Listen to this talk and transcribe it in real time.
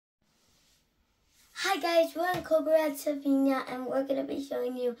Hi guys, we're in Kobarid, Slovenia, and we're going to be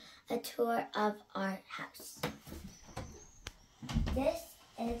showing you a tour of our house. This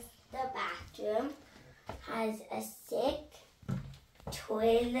is the bathroom. Has a sink,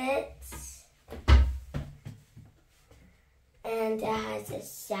 toilets, and it has a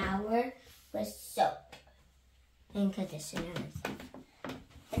shower with soap and conditioners.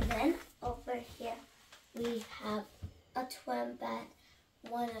 And then over here we have a twin bed,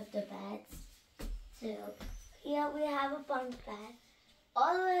 one of the beds. So here we have a bunk bed.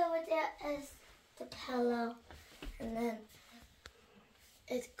 All the way over there is the pillow, and then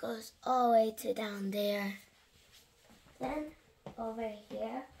it goes all the way to down there. Then over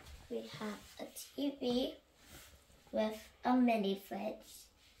here we have a TV with a mini fridge,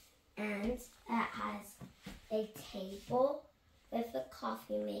 and it has a table with a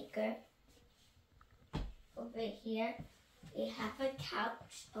coffee maker. Over here we have a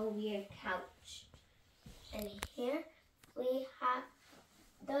couch, a weird couch. And here we have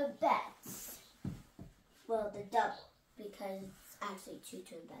the beds. Well, the double, because it's actually two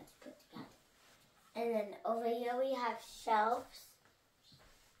twin beds put together. And then over here we have shelves,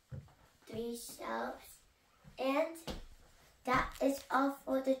 3 shelves. And that is all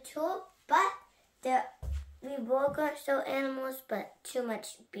for the tour. But we were going to show animals, but too much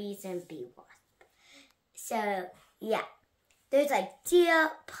bees and bee wasps. So, yeah. There's like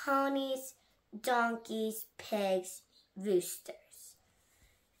deer, ponies, donkeys, pigs, roosters.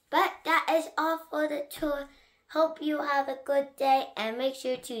 But that is all for the tour. Hope you have a good day, and make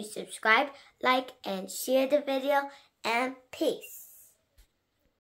sure to subscribe, like, and share the video, and peace.